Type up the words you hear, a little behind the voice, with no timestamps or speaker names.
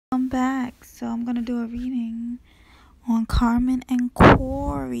back. So I'm gonna do a reading on Carmen and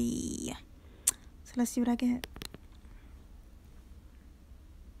Corey. So let's see what I get.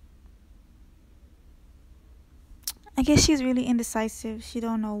 I guess she's really indecisive. She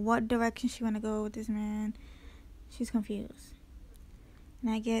don't know what direction she wanna go with this man. She's confused. And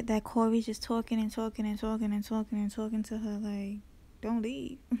I get that Corey's just talking and talking and talking and talking and talking to her like, don't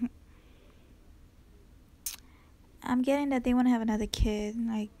leave. I'm getting that they want to have another kid.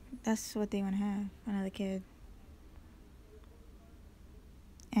 Like, that's what they want to have, another kid.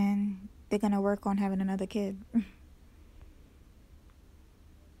 And they're going to work on having another kid.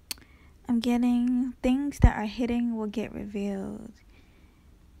 I'm getting things that are hidden will get revealed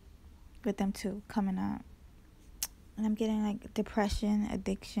with them two coming up. And I'm getting like depression,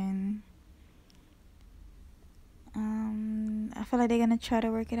 addiction. I feel like they're going to try to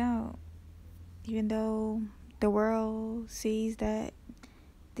work it out. Even though the world sees that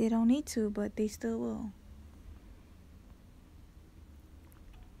they don't need to, but they still will.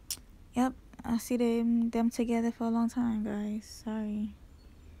 Yep, I see them together for a long time, guys. Sorry.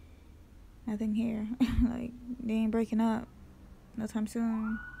 Nothing here. Like, they ain't breaking up no time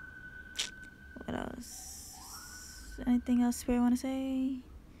soon. What else? Anything else Spirit want to say?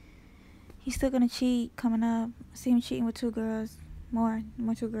 He's still gonna cheat coming up. I see him cheating with two girls. More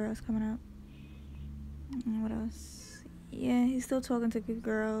 2 girls coming up. And what else? Yeah, he's still talking to good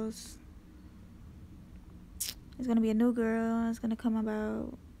girls. There's gonna be a new girl. It's gonna come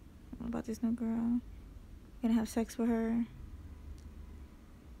about. What about this new girl? Gonna have sex with her.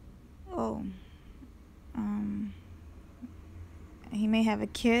 Oh. He may have a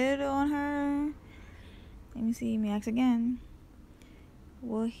kid on her. Let me see. Let me ask again.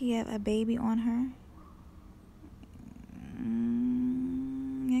 Will he have a baby on her?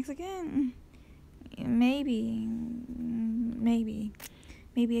 Ask again. Maybe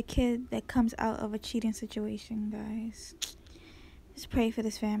a kid that comes out of a cheating situation, guys. Just pray for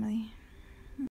this family.